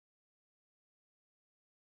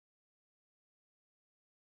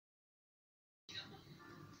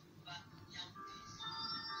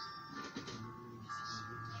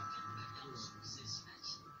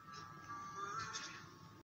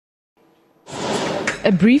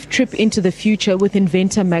A brief trip into the future with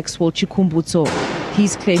inventor Maxwell Chikumbutso.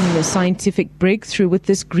 He's claiming a scientific breakthrough with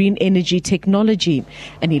this green energy technology,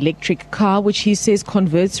 an electric car which he says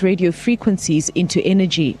converts radio frequencies into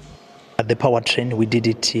energy. The powertrain, we did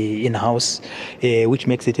it in-house, which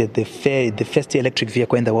makes it the first electric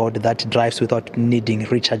vehicle in the world that drives without needing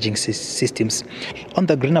recharging systems. On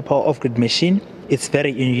the greener power off-grid machine, it's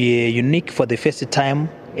very unique. For the first time,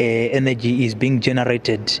 energy is being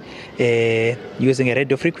generated using a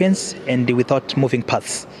radio frequency and without moving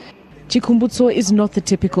paths. Chikumbutso is not the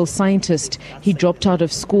typical scientist. He dropped out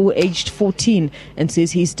of school aged 14 and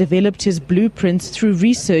says he's developed his blueprints through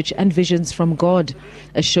research and visions from God.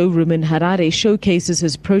 A showroom in Harare showcases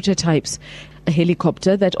his prototypes. A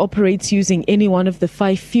helicopter that operates using any one of the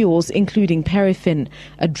 5 fuels, including paraffin,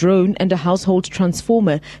 a drone and a household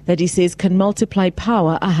transformer that he says can multiply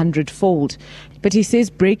power 100-fold. But he says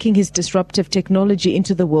breaking his disruptive technology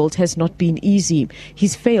into the world has not been easy.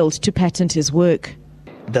 He's failed to patent his work.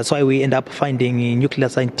 That's why we end up finding nuclear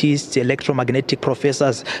scientists, electromagnetic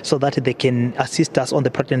professors, so that they can assist us on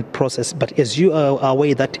the patent process. But as you are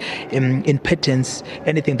aware that in patents,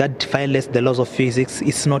 anything that violates the laws of physics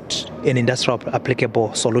is not an industrial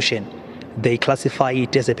applicable solution. They classify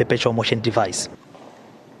it as a perpetual motion device.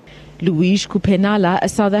 Luis Kupenala, a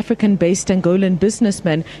South African-based Angolan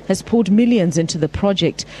businessman, has poured millions into the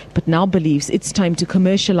project, but now believes it's time to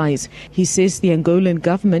commercialize. He says the Angolan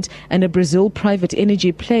government and a Brazil private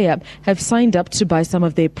energy player have signed up to buy some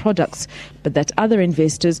of their products, but that other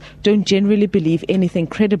investors don't generally believe anything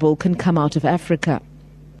credible can come out of Africa.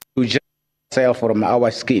 We just sell from our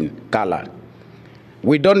skin color.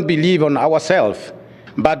 We don't believe on ourselves.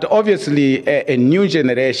 But obviously, a new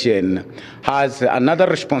generation has another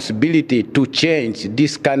responsibility to change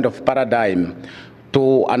this kind of paradigm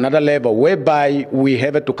to another level, whereby we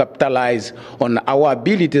have to capitalize on our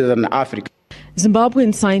abilities in Africa.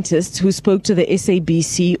 Zimbabwean scientists who spoke to the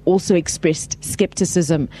SABC also expressed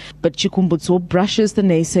skepticism, but Chikumbutso brushes the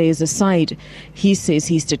naysayers aside. He says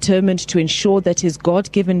he's determined to ensure that his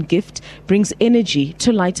God-given gift brings energy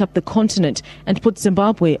to light up the continent and put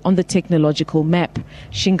Zimbabwe on the technological map.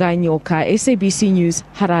 Shingai Nyoka, SABC News,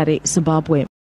 Harare, Zimbabwe.